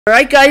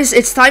Alright guys,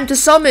 it's time to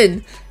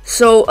summon.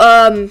 So,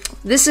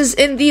 this is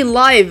in the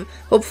live.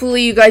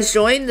 Hopefully you guys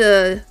joined.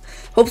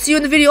 Hope to see you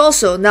in the video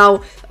also.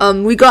 Now,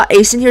 we got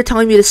Ace in here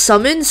telling me to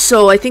summon,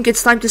 so I think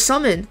it's time to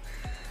summon.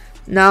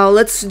 Now,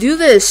 let's do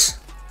this.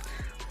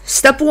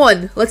 Step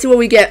 1. Let's see what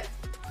we get.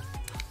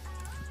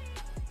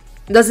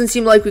 Doesn't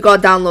seem like we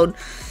got download.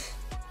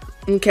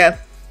 Okay.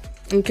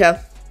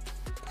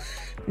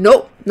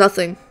 Nope,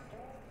 nothing.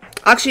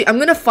 Actually, I'm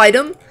gonna fight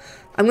him.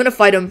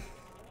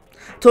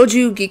 Told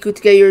you, Gikku,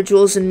 to get your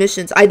jewels and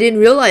missions. I didn't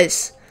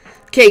realize.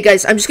 Okay,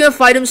 guys, I'm just gonna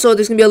fight him, so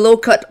there's gonna be a low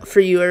cut for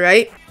you,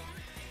 alright?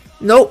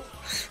 Nope.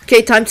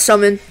 Okay, time to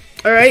summon.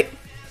 Alright.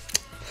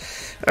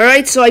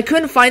 Alright, so I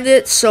couldn't find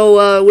it,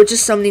 so we're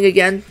just summoning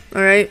again.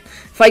 Alright.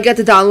 If I get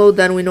the download,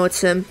 then we know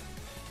it's him.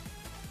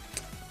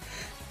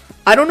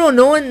 I don't know,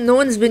 no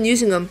one's been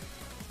using them.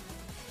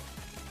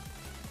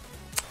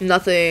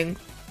 Nothing.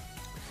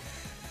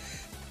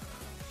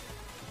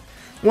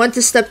 Went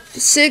to step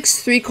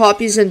 6, 3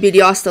 copies and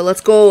Bidiasta.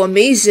 Let's go,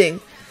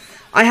 amazing.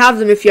 I have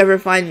them if you ever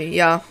find me.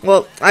 Yeah,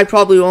 well, I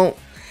probably won't.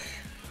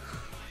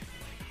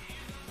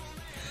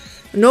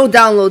 No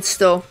downloads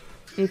still.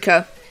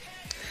 Okay.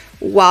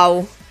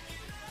 Wow.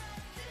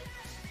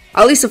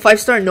 At least a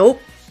 5-star?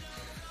 Nope.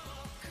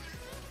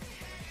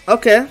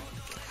 Okay.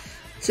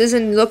 This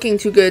isn't looking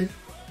too good.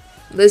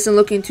 They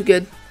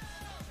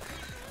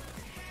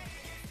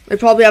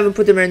probably haven't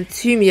put them in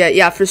team yet.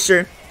 Yeah, for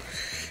sure.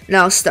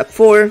 Now, step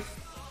 4.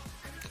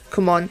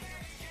 Come on.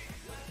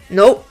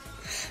 Nope.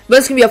 But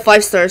it's gonna be a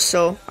 5-star,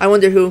 so I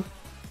wonder who.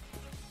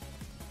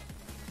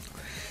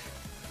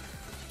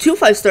 2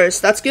 5-stars.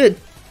 That's good.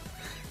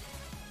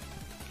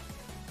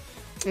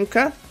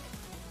 Okay.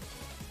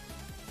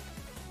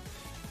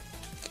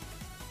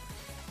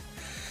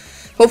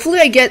 Hopefully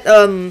I get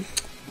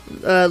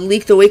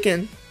Leaked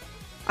Awaken.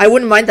 I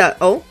wouldn't mind that.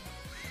 Oh.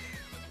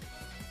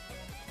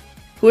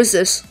 Who is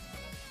this?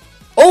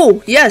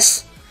 Oh,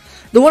 yes.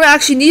 The one I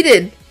actually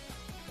needed.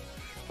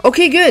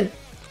 Okay, good.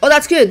 Oh,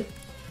 that's good.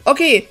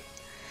 Okay.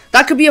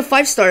 That could be a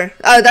 5-star.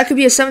 That could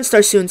be a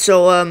 7-star soon.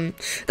 So,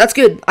 that's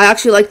good. I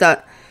actually like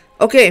that.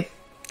 Okay.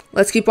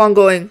 Let's keep on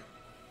going.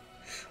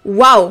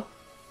 Wow.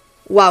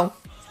 Wow.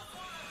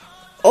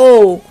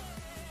 Oh.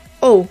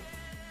 Oh.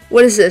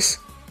 What is this?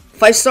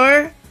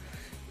 5-star?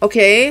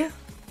 Okay.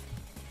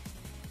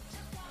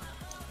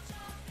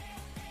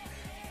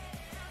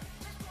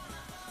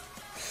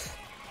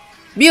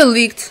 Be a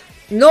leaked.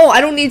 No,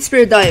 I don't need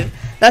Spirit Dive.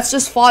 That's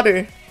just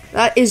fodder.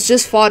 That is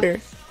just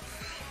fodder.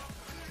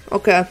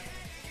 Okay.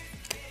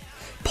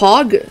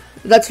 Pog?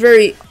 That's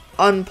very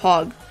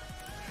unpog.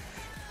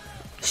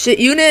 Shit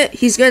unit?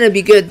 He's gonna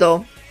be good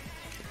though.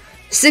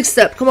 6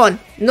 step. Come on.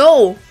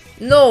 No.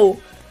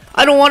 No.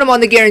 I don't want him on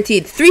the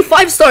guaranteed. 3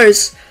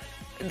 5-stars.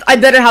 I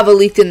better have a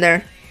leaked in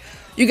there.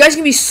 You guys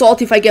can be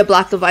salty if I get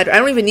Black Divider. I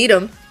don't even need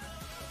him.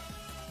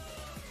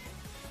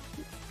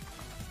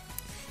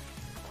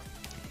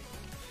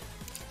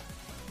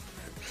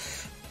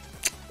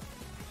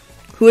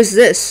 Who is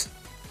this?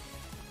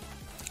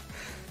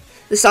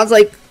 This sounds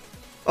like...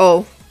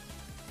 Oh.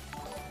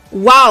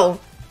 Wow.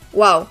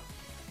 Wow.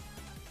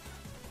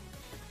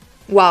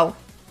 Wow.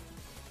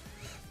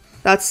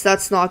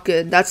 That's not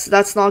good.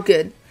 That's not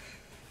good.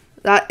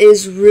 That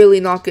is really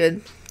not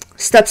good.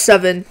 Step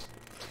 7.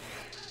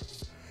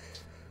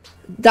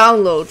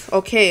 Download.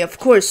 Okay, of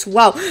course.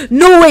 Wow.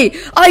 No way!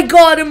 I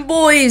got him,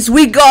 boys!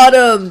 We got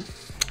him!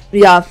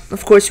 Yeah,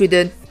 of course we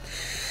did.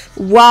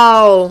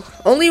 Wow.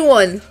 Only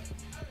one.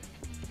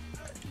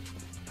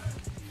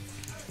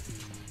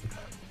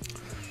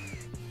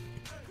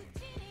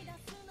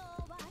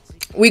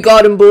 We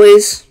got him,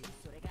 boys.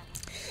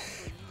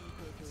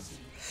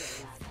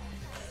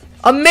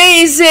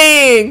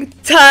 Amazing!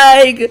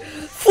 Tag!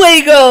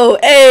 Fuego!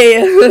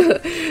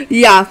 Hey!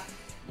 Yeah.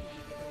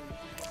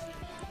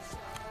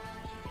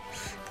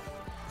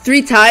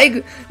 3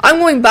 tag? I'm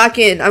going back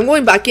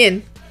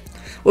in.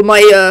 With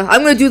my,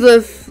 I'm gonna do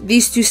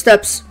these 2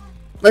 steps.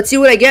 Let's see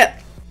what I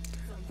get.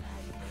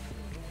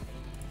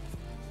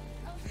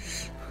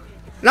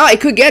 Now I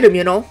could get him,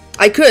 you know.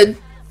 I could.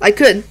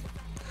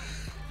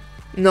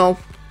 No.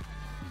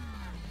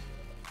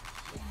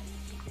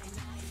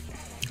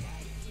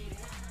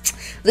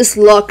 This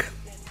luck.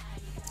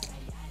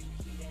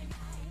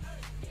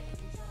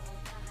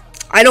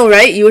 I know,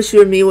 right? You wish you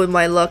were me with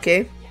my luck,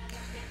 eh?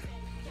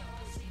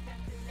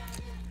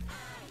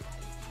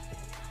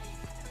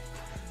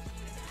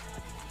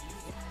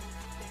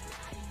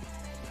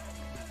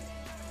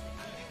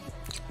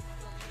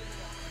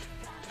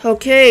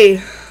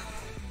 Okay.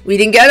 We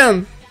didn't get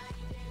him.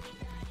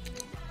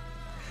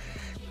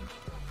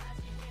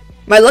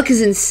 My luck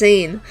is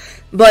insane,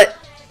 but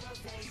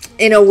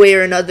in a way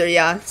or another,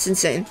 yeah, it's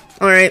insane.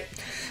 Alright,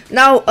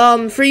 now,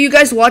 for you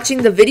guys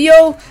watching the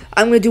video,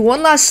 I'm gonna do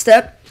one last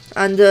step,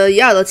 and,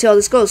 yeah, let's see how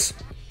this goes.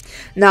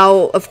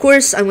 Now, of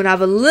course, I'm gonna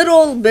have a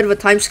little bit of a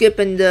time skip,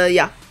 and,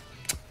 yeah,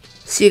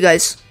 see you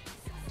guys.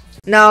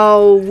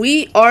 Now,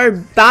 we are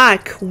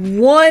back.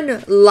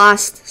 One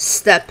last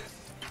step.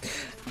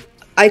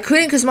 I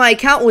couldn't because my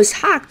account was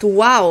hacked.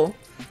 Wow.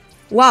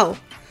 Wow.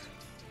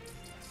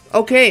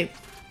 Okay.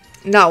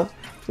 Now,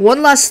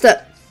 one last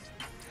step.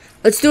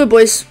 Let's do it,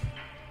 boys.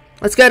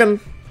 Let's get him.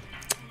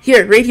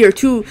 Here, right here.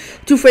 Two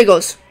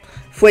Fuegos.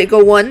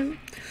 Fuego 1.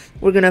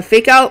 We're gonna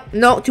fake out.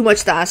 No, too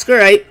much to ask.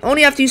 Alright.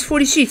 Only have to use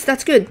 40 sheets.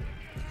 That's good.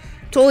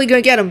 Totally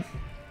gonna get him.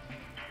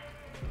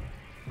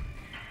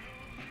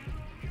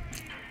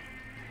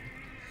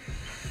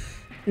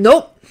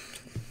 Nope.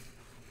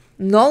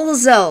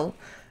 Nozel.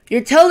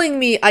 You're telling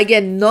me I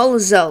get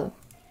Nozel.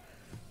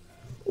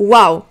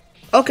 Wow.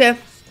 Okay.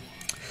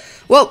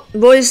 Well,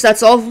 boys,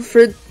 that's all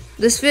for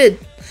this vid.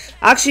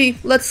 Actually,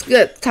 let's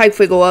get Type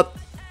Fuego up.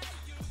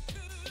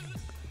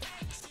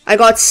 I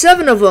got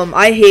 7 of them.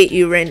 I hate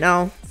you right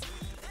now.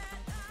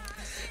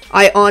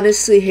 I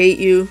honestly hate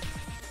you.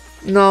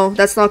 No,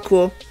 that's not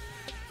cool.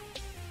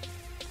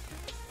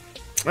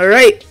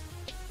 Alright.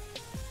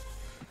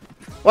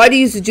 Why do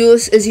you use the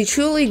Julius? Is he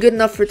truly good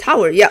enough for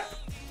tower? Yeah.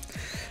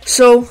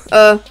 So,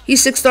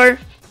 he's 6-star.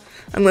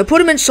 I'm gonna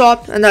put him in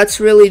shop, and that's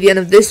really the end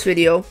of this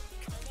video.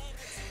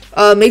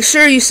 Make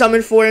sure you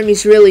summon for him.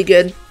 He's really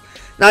good.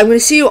 Now, I'm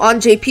gonna see you on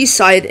JP's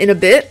side in a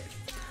bit.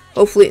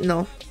 Hopefully,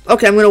 no.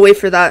 Okay, I'm gonna wait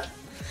for that.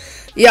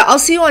 Yeah, I'll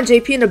see you on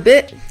JP in a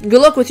bit.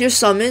 Good luck with your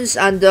summons,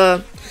 and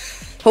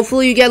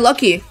hopefully you get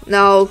lucky.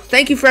 Now,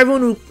 thank you for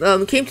everyone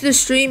who came to the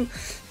stream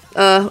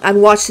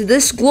and watched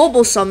this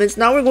global summons.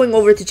 Now we're going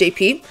over to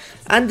JP,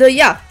 and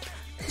yeah,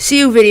 see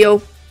you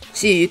video.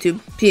 See you YouTube.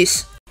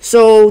 Peace.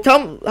 So, tell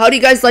me, how do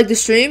you guys like the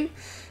stream?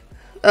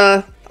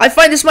 I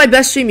find this my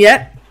best stream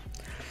yet.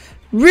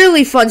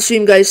 Really fun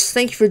stream, guys.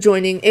 Thank you for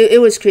joining.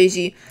 It was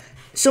crazy.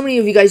 So many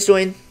of you guys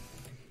joined.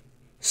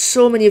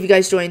 So many of you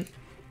guys joined.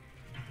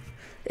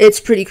 It's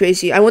pretty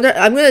crazy. I'm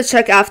gonna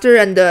check after,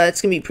 and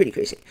it's gonna be pretty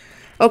crazy.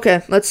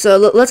 Okay, let's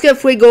get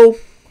Fuego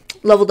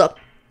leveled up.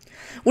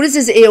 What is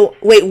his AO?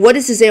 Wait, what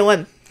is his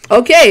AOM?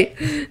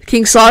 Okay,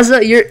 King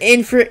Saza, you're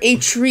in for a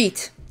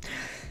treat.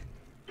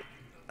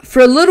 For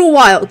a little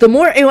while, the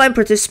more AOM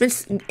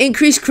participants,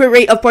 increase crit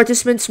rate of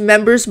participants'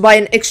 members by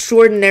an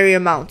extraordinary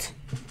amount.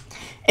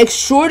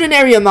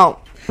 Extraordinary amount.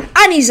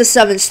 And he's a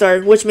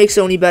 7-star, which makes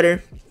it only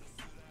better.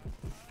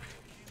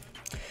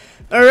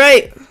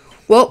 Alright,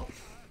 well,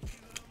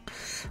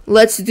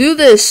 let's do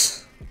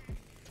this.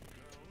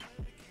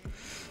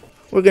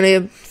 We're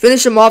gonna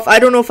finish him off. I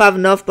don't know if I have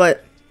enough,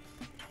 but...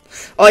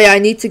 Oh yeah, I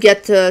need to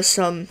get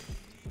some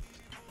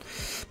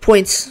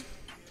points.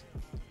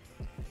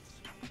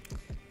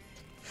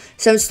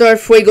 7-star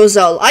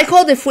Fuegozel. I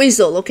called it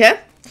Fuezel, okay?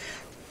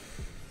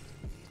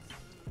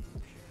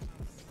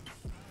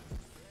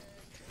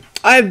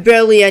 I have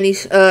barely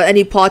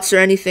any pots or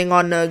anything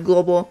on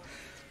global.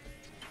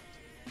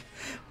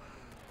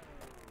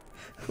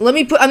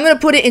 I'm gonna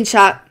put it in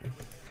chat.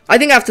 I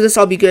think after this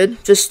I'll be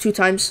good. Just 2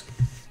 times.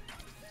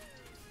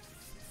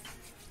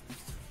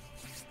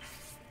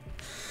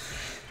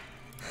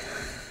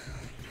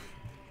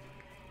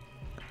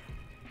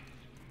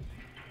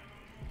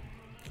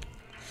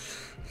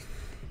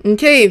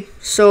 Okay,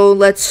 so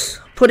let's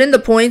put in the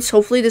points.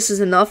 Hopefully this is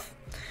enough.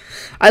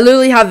 I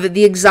literally have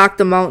the exact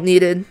amount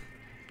needed.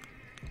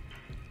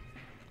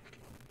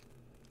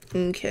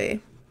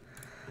 Okay.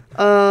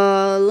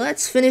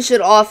 Let's finish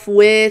it off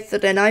with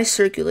a nice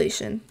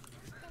circulation.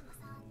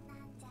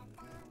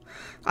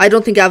 I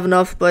don't think I have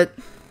enough, but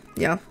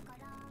yeah.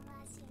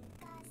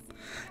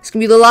 It's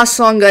gonna be the last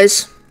song,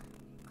 guys.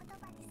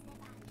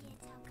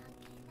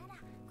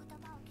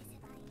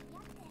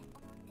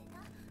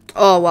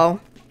 Oh, wow.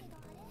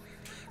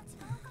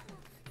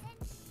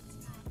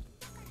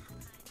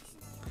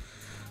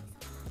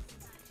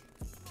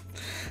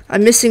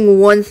 I'm missing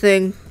one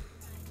thing.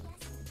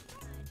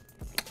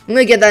 I'm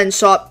gonna get that in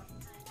shop.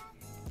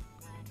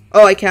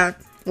 Oh, I can't.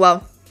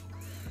 Wow.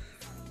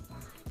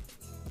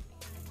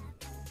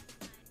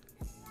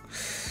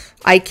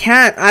 I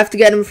can't. I have to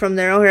get him from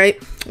there.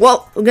 Alright.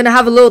 Well, we're gonna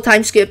have a little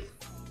time skip.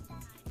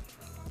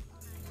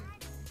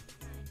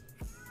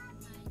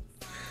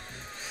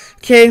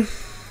 Okay.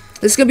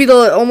 This is gonna be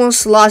the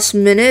almost last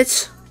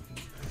minute.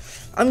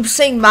 I'm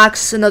saying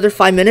max another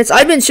 5 minutes.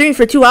 I've been streaming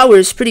for 2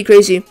 hours. Pretty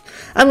crazy.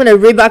 I'm gonna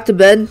right back to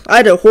bed. I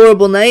had a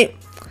horrible night.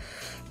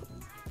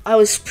 I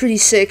was pretty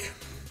sick.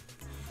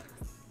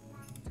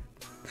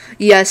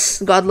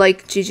 Yes,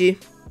 godlike, GG.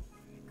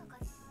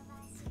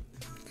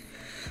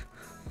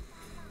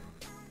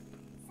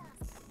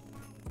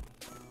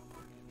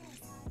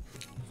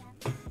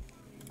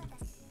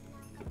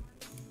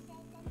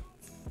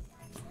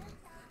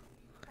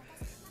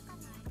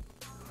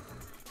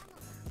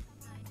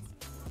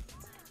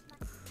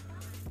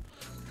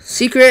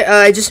 Secret,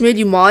 I just made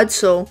you mod,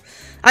 so...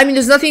 I mean,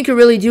 there's nothing you can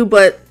really do,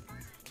 but...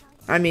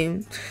 I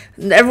mean,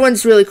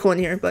 everyone's really cool in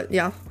here, but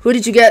yeah. Who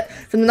did you get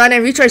from the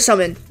 99 recharge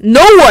summon?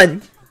 No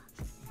one!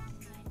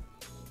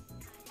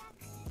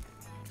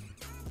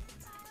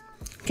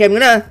 Okay, I'm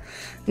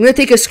gonna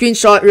take a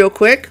screenshot real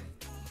quick.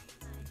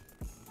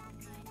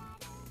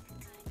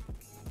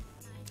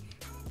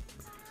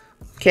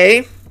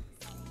 Okay.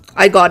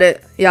 I got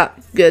it. Yeah,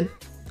 good.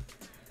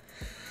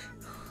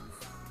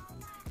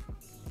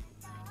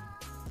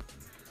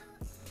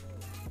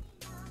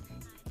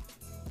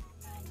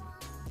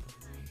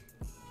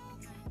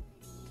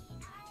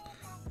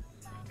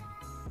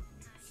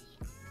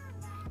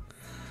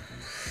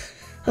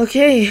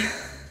 Okay.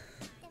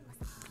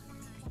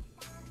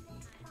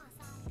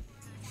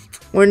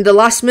 We're in the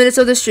last minutes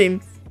of the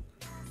stream.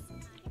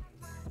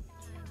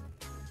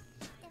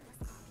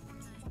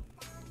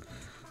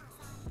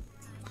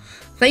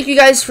 Thank you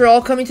guys for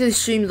all coming to the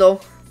stream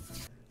though.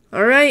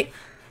 Alright.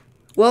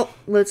 Well,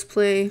 let's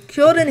play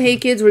Kyoto and Hey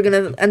Kids. We're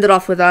gonna end it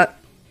off with that.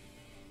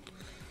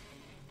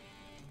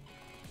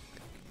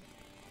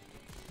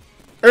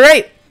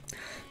 Alright.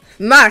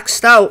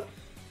 Maxed out.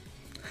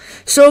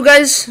 So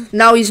guys,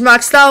 now he's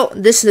maxed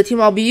out. This is the team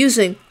I'll be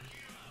using.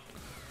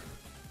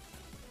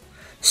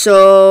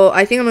 So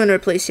I think I'm gonna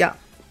replace, yeah.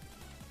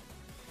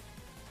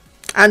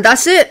 And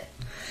that's it.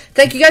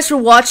 Thank you guys for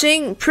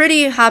watching.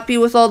 Pretty happy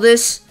with all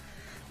this.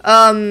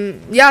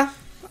 Yeah,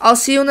 I'll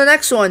see you in the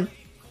next one.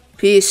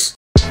 Peace.